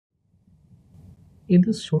In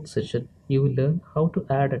this short session, you will learn how to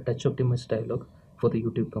add a touch optimized dialog for the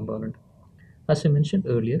YouTube component. As I mentioned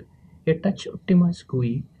earlier, a touch optimized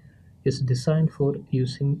GUI is designed for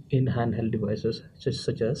using in handheld devices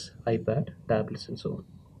such as iPad, tablets, and so on.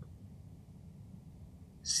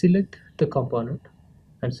 Select the component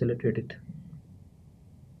and select Edit.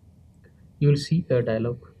 You will see a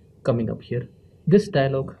dialog coming up here. This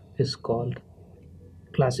dialog is called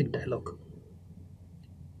Classic Dialog.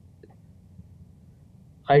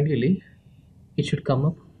 Ideally, it should come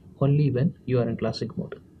up only when you are in classic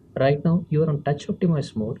mode. Right now, you are on touch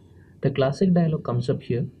optimized mode. The classic dialog comes up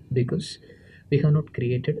here because we have not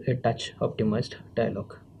created a touch optimized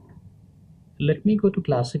dialog. Let me go to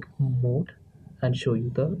classic mode and show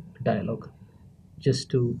you the dialog just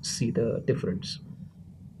to see the difference.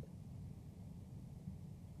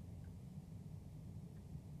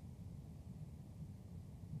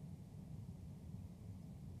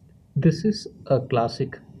 This is a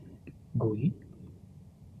classic GUI.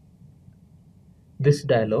 This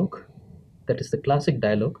dialog, that is the classic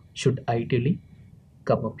dialog, should ideally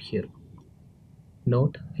come up here,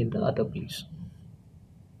 not in the other place.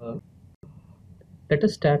 Uh, Let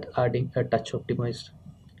us start adding a touch optimized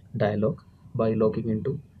dialog by logging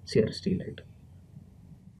into CRST Lite.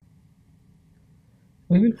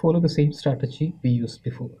 We will follow the same strategy we used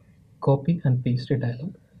before. Copy and paste a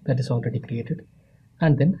dialog that is already created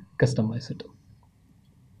and then customize it.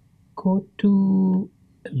 Go to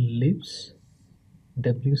Libs,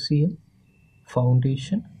 WCM,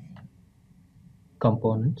 Foundation,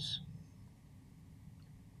 Components.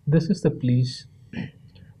 This is the place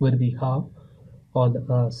where we have all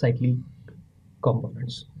the cyclic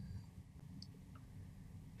components.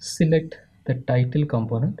 Select the title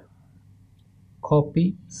component,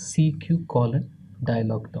 copy CQ colon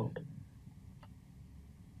dialog node.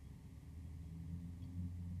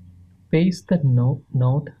 Paste the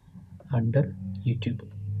node under YouTube.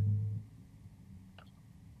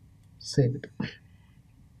 Save it.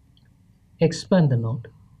 Expand the node.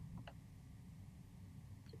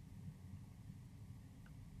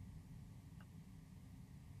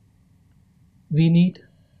 We need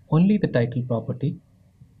only the title property.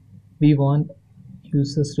 We want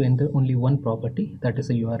users to enter only one property, that is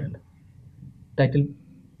a URL. Title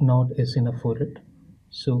node is enough for it,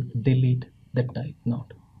 so delete the type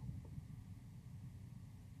node.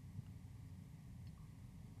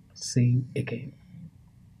 Save again.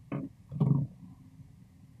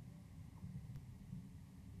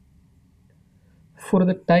 For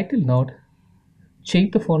the title node,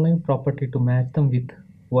 change the following property to match them with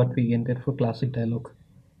what we entered for classic dialog.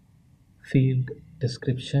 Field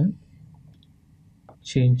description,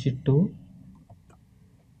 change it to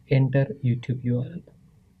enter YouTube URL.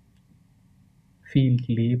 Field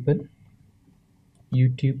label,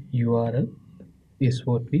 YouTube URL is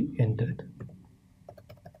what we entered.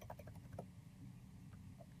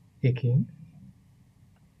 Again,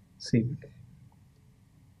 save it.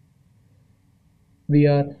 We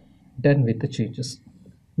are done with the changes.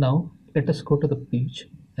 Now let us go to the page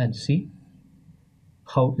and see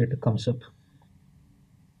how it comes up.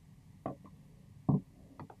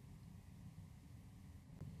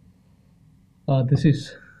 This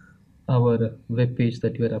is our web page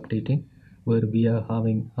that we are updating, where we are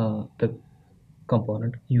having the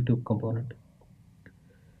component, YouTube component.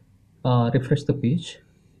 Refresh the page,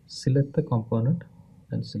 select the component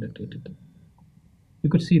and select edit. You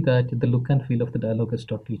could see that the look and feel of the dialog is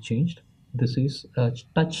totally changed. This is a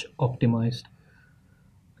touch optimized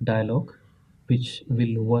dialog which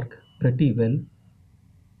will work pretty well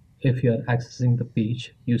if you are accessing the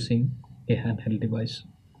page using a handheld device.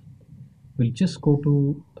 We'll just go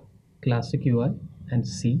to classic UI and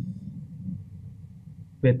see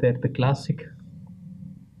whether the classic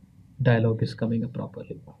dialog is coming up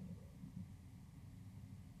properly.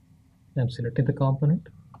 I'm selecting the component,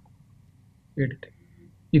 editing.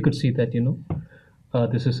 You could see that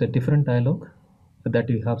this is a different dialog that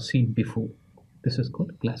you have seen before. This is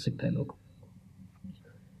called classic dialog.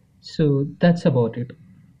 So that's about it.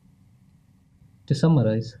 To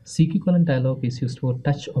summarize, CQ colon dialog is used for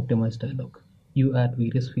touch optimized dialog. You add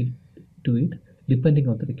various fields to it depending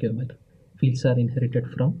on the requirement. Fields are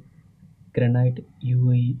inherited from Granite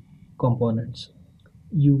UI components.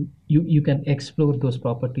 You can explore those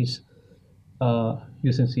properties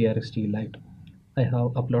using CRST Lite. I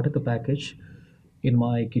have uploaded the package in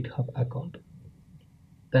my GitHub account.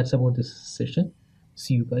 That's about this session.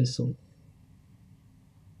 See you guys soon.